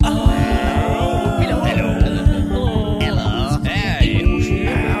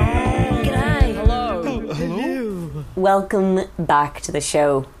welcome back to the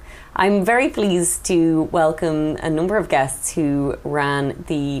show. I'm very pleased to welcome a number of guests who ran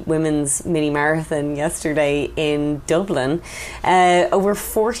the women's mini marathon yesterday in Dublin. Over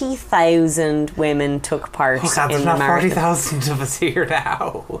 40,000 women took part God, in the there's not marathon. 40,000 of us here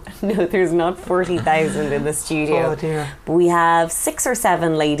now. No, there's not 40,000 in the studio. Oh dear. But we have 6 or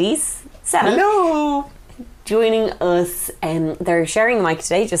 7 ladies. 7. Hello. Joining us. They're sharing the mic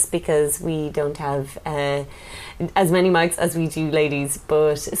today just because we don't have as many mics as we do ladies,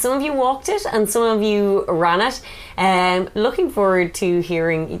 but some of you walked it and some of you ran it. Looking forward to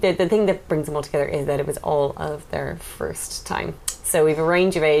hearing. The thing that brings them all together is that it was all of their first time. So we've a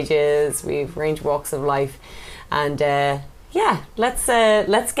range of ages, we've a range of walks of life, and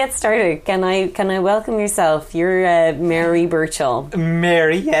let's get started. Can I welcome yourself? You're Mary Birchall.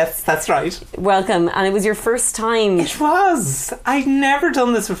 Mary, yes, that's right. Welcome. And it was your first time. It was. I'd never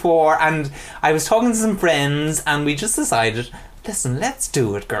done this before, and I was talking to some friends, and we just decided, listen, let's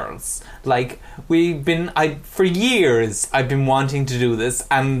do it, girls. Like, for years, I've been wanting to do this,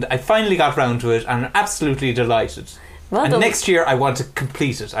 and I finally got round to it, and I'm absolutely delighted. Well and done. next year, I want to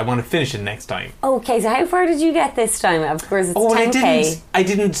complete it. I want to finish it next time. Okay, so how far did you get this time? Of course, it's 10k. I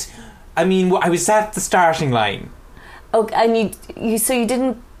didn't. I mean, I was at the starting line. Okay, and you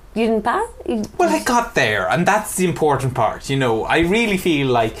didn't pass? Well, I got there, and that's the important part. You know, I really feel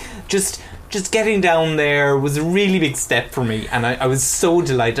like just getting down there was a really big step for me, and I was so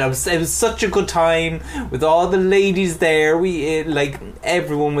delighted. It was such a good time with all the ladies there.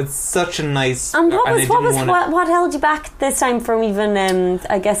 Everyone was such a nice. And what held you back this time from even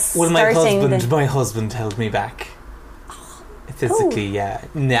starting? My husband held me back. Physically, yeah,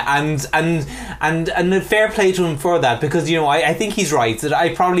 and fair play to him for that, because I think he's right that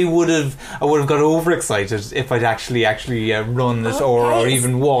I probably would have got overexcited if I'd actually run it or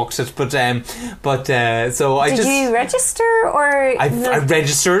even walked it, but so I did you register or I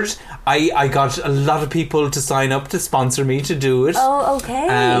registered. I got a lot of people to sign up to sponsor me to do it. Oh,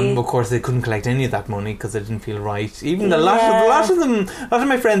 okay. Of course, they couldn't collect any of that money because it didn't feel right. Even a lot of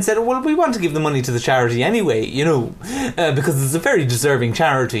my friends said, "Well, we want to give the money to the charity anyway," because it's a very deserving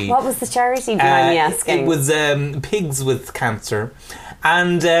charity. What was the charity? Do you mind me asking? It was pigs with cancer,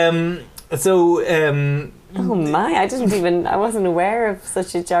 and oh my! I wasn't aware of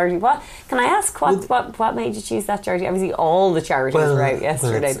such a charity. What can I ask? What made you choose that charity? Obviously, all the charities were out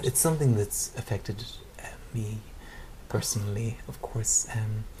yesterday. It's something that's affected me personally. Of course,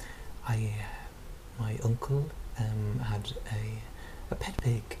 my uncle had a pet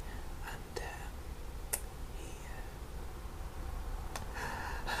pig,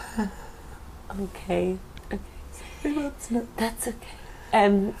 and Okay. That's okay.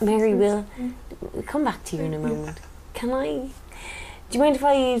 Mary, we'll come back to you in a moment. Do you mind if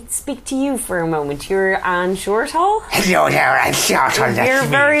I speak to you for a moment? You're Anne Shorthall. Hello there, Anne Shorthall. You're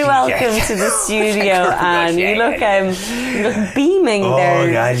very welcome to the studio, Anne. You look beaming there. Oh,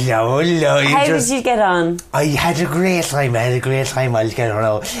 hello. How did you get on? I had a great time. I'll get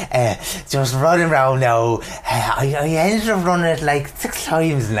on. Just running around now. I ended up running it like 6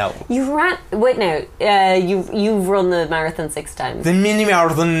 times now. You ran. Wait now. You've run the marathon 6 times. The mini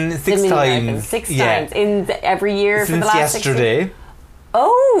marathon 6 times. 6 times in every year since for the last yesterday. 6 years?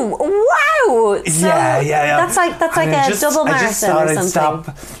 Oh wow! So yeah. That's like a double marathon. I just thought or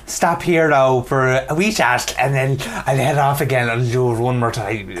something. I'd stop here now for a wee chat, and then I'll head off again and do it one more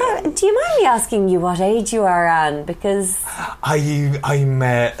time. God, do you mind me asking you what age you are, Anne? Because I'm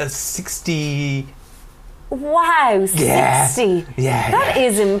 60. Wow, 60. Yeah. That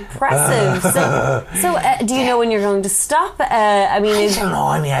is impressive. So do you know when you're going to stop? I don't know.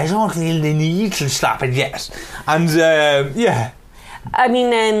 I don't feel the need to stop it yet. And yeah. I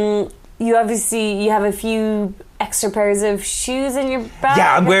mean, you have a few extra pairs of shoes in your bag.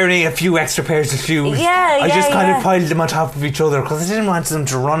 Yeah, I'm wearing a few extra pairs of shoes. I just kind of piled them on top of each other because I didn't want them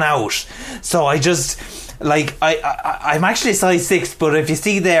to run out. So I just, I'm actually a size 6, but if you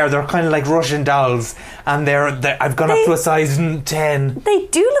see there, they're kind of like Russian dolls, and I've gone up to a size 10. They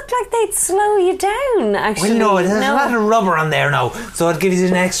do look like they'd slow you down, actually. Well, no, there's a lot of rubber on there now, so it gives you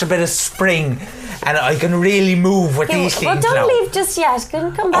an extra bit of spring. And I can really move with these things. Well, don't leave just yet.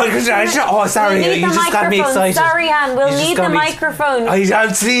 Come back. Sorry, you just got me excited. Sorry, Anne, we'll need the microphone.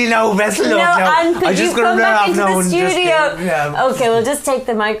 I'll see now. Best of luck now. Anne, could you come back into the studio? Okay, we'll just take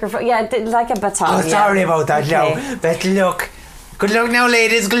the microphone. Yeah, like a baton. Oh, sorry about that. Okay. Now, best of luck. Good luck now,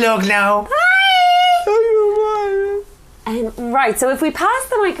 ladies. Good luck now. Bye. Right, so if we pass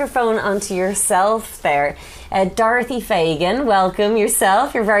the microphone onto yourself there, Dorothy Fagan, welcome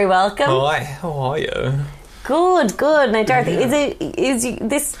yourself. You're very welcome. Hi, how are you? Good. Now, Dorothy, is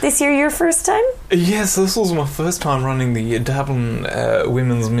this year your first time? Yes, this was my first time running the Dublin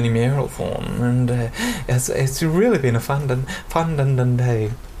Women's Mini Marathon, and it's really been a fun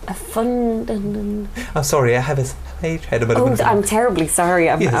day. A fun. I'm sorry, I have a head about it. I'm terribly sorry.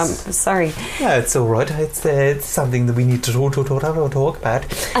 I'm sorry. Yeah, it's all right. It's something that we need to talk about.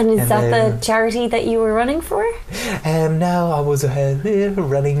 And is that the charity that you were running for? No, I was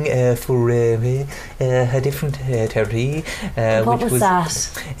running for a different charity. What was that?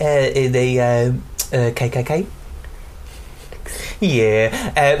 The KKK.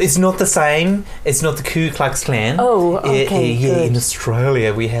 Yeah, it's not the same. It's not the Ku Klux Klan. Oh, okay, good. In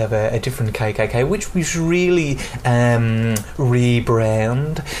Australia, we have a different KKK, which we should really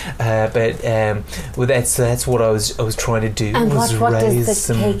rebrand. Well, that's what I was trying to do. And what does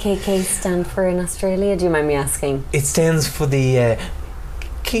the KKK stand for in Australia? Do you mind me asking? It stands for the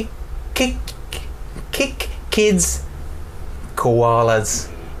kick kids koalas.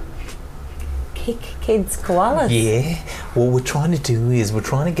 Kick kids koalas? Yeah. What we're trying to do is we're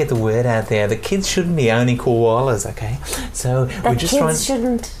trying to get the word out there. The kids shouldn't be owning koalas, okay? So we're just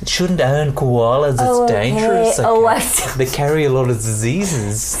shouldn't own koalas. Oh, it's dangerous. Okay? Oh, I see. They carry a lot of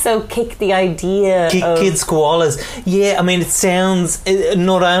diseases. So kick the idea. Kids koalas. Yeah, I mean it sounds.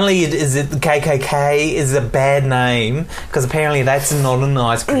 Not only is it the KKK is a bad name because apparently that's not a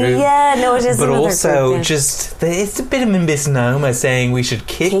nice group. Yeah, no, it is. But also group, just it's a bit of a misnomer saying we should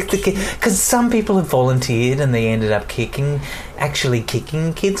kick the kid because some people have volunteered and they ended up actually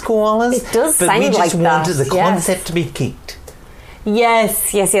kicking kids koalas. It does but sound we just like wanted that. the concept to be kicked.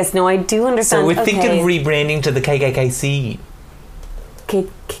 Yes. No, I do understand. So we're thinking of rebranding to the KKKC.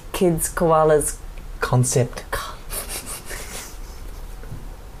 Kids koalas concept.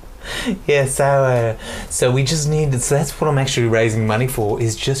 Yeah, so we just need. So that's what I'm actually raising money for.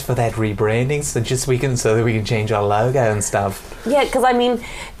 Is just for that rebranding. So that we can change our logo and stuff. Yeah, because I mean,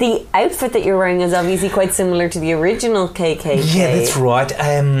 the outfit that you're wearing is obviously quite similar to the original KKK. Yeah, that's right.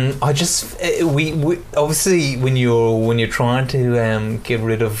 I just we obviously when you're trying to get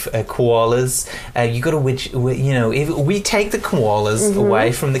rid of koalas, you got to if we take the koalas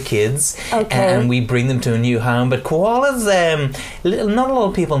away from the kids and we bring them to a new home. But koalas, not a lot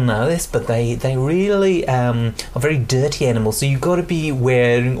of people know this, but they really are very dirty animals. So you've got to be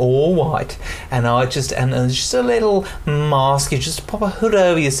wearing all white, and just a little mask. You just pop a hood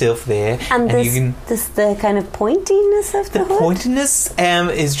over yourself there, and the kind of pointiness of the hood? Pointiness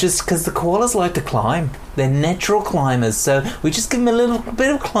is just because the koalas like to climb. They're natural climbers, so we just give them a little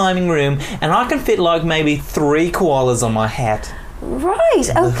bit of climbing room, and I can fit like maybe 3 koalas on my hat. Right,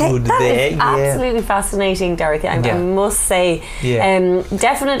 okay, that is absolutely fascinating, Dorothy. I must say,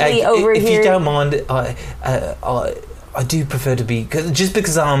 definitely over here. If you don't mind, I do prefer to be, just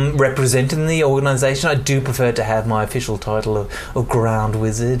because I'm representing the organisation, I do prefer to have my official title of Ground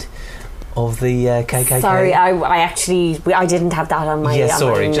Wizard of the KKK. Sorry, I didn't have that on my just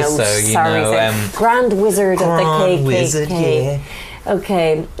so you know. Grand Wizard of the KKK. Wizard, yeah.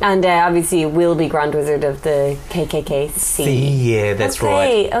 Okay, and obviously you will be Grand Wizard of the KKKC. Yeah, that's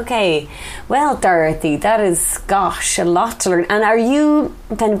right. Okay. Well, Dorothy, that is, gosh, a lot to learn. And are you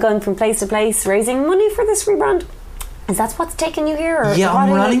kind of going from place to place raising money for this rebrand? Is that what's taking you here? Or yeah,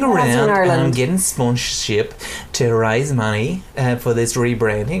 I'm running around and I'm getting sponsorship to raise money for this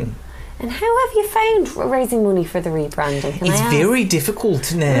rebranding. And how have you found raising money for the rebranding? It's very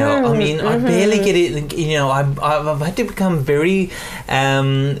difficult now. I mean, I barely get it. I've had to become very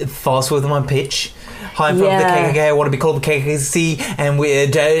fast with my pitch. Hi, I'm from the KKK. I want to be called the KKC, and we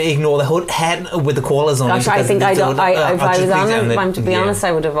don't ignore the hood hat with the koalas on it. Gosh, I think I don't. If I was on it, to be honest,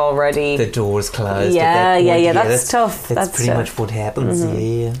 I would have already. The door's closed. Yeah. That's tough. That's pretty much what happens.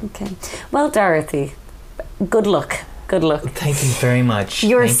 Yeah. Okay. Well, Dorothy, good luck. Good luck. Thank you very much.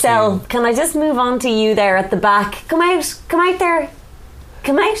 Yourself. Can I just move on to you there at the back? Come out there.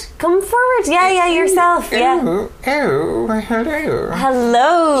 Come out. Come forward. Yeah, yourself. Yeah. Hello.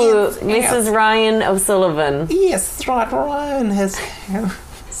 Hello, yes, Mrs. Ryan O'Sullivan. Yes, right. Ryan has.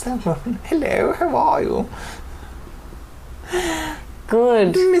 Hello. How are you?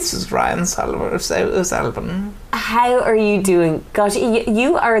 Good. Mrs. Ryan O'Sullivan. How are you doing? Gosh,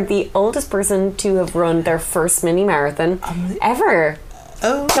 you are the oldest person to have run their first mini marathon ever.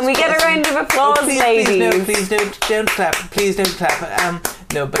 Oh, can we get a round of applause, ladies? Please, don't clap. Please don't clap.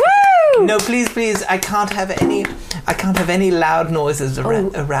 No, but woo! No, please. I can't have any loud noises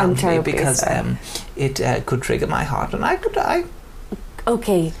around me because it could trigger my heart and I could die.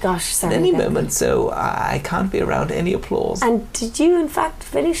 Okay, gosh, sorry. At any moment, so I can't be around any applause. And did you, in fact,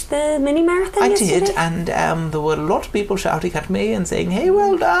 finish the mini marathon yesterday? I did, and there were a lot of people shouting at me and saying, "Hey,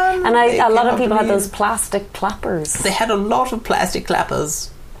 well done!" And a lot of people had those plastic clappers. They had a lot of plastic clappers.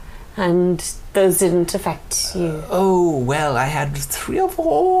 And those didn't affect you? Oh, well, I had 3 or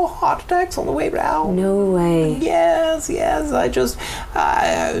 4 heart attacks on the way round. No way. Yes, I just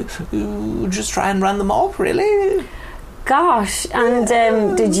try and run them off, really. Gosh, and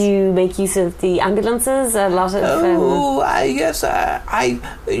did you make use of the ambulances? A lot of. Yes, I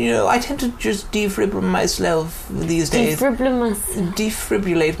tend to just defibrillate myself these days.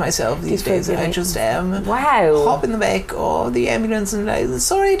 Defibrillate myself these days. I just hop in the back of the ambulance and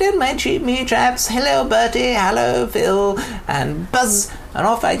sorry, don't mind me, chaps. Hello, Bertie. Hello, Phil. And buzz, and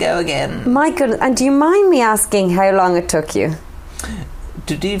off I go again. My goodness, and do you mind me asking how long it took you?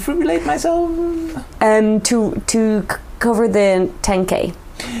 To defibrillate myself? To cover the 10k.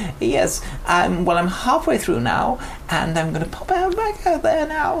 Yes, I'm halfway through now, and I'm going to pop back out there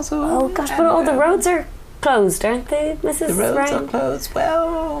now. So, oh gosh, but all the roads are closed, aren't they, Mrs. The roads Ryan? are closed.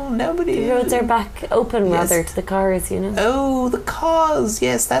 Well, nobody. The roads are back open, yes. Rather, to the cars, you know. Oh, the cars.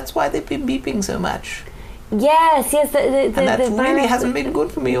 Yes, that's why they've been beeping so much. Yes. And that really hasn't been good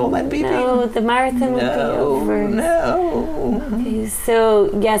for me, all that beeping. No, the marathon will be over. No. Okay, so,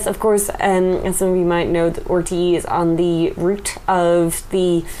 yes, of course, as some of you might know, the RTE is on the route of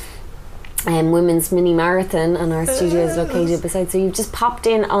the women's mini marathon, and our studio is located beside. So you've just popped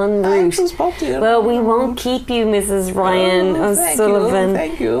in en route. I just popped in. Well, we won't keep you, Mrs. Ryan O'Sullivan.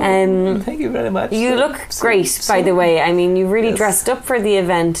 Thank you. Thank you very much. You look great, by the way. I mean, you really dressed up for the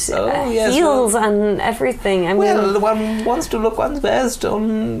event. Heels and everything. I mean, one wants to look one's best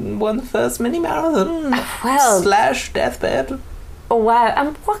on one's first mini marathon. Well, / deathbed. Oh wow!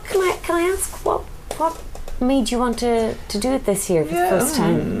 And what can I ask? What made you want to do it this year for the first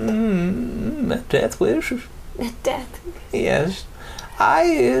time? A death wish. Death. Yes,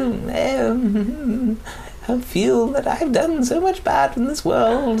 I feel that I've done so much bad in this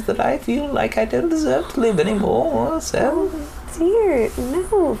world that I feel like I don't deserve to live anymore. So, dear,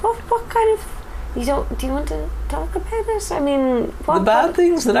 no. What kind of? Do you want to talk about it? I mean, the bad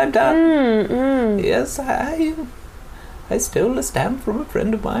things that I've done. Yes, I stole a stamp from a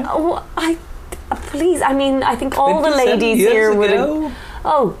friend of mine. Oh, please, I mean, I think all the ladies here would.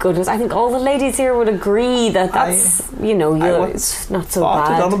 Oh goodness, I think all the ladies here would agree that's it's not so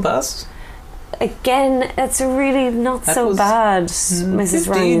bad. On a bus. Again, it's really not so bad, Mrs.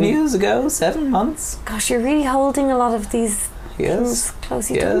 15 Ryan. 15 years ago, 7 months. Gosh, you're really holding a lot of these things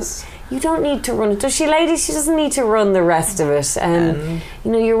close. You don't need to run it. Does she, ladies? She doesn't need to run the rest of it.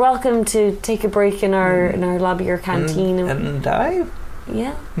 You're welcome to take a break in our lobby or canteen and die.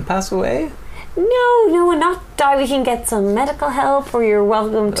 Yeah. And pass away. No, and not die. We can get some medical help, or you're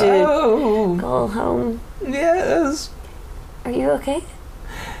welcome to go home. Yes. Are you okay?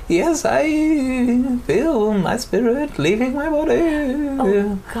 Yes, I feel my spirit leaving my body.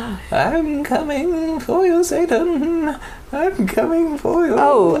 Oh, gosh. I'm coming for you, Satan. I'm coming for you.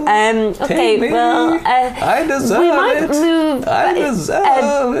 Oh, okay, well, I deserve we might it. move. I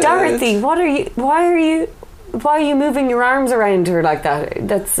deserve it. Dorothy, why are you moving your arms around her like that?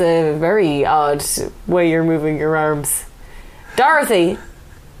 That's a very odd way you're moving your arms. Dorothy,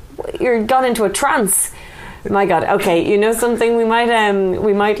 you're gone into a trance. My God. Okay, you know something? We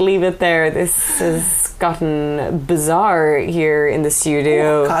might leave it there. This has gotten bizarre here in the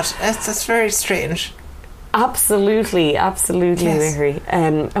studio. Oh God, that's very strange. Absolutely, yes. Mary.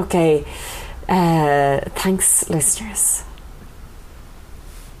 Okay. Thanks, listeners.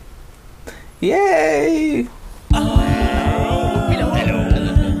 Yay!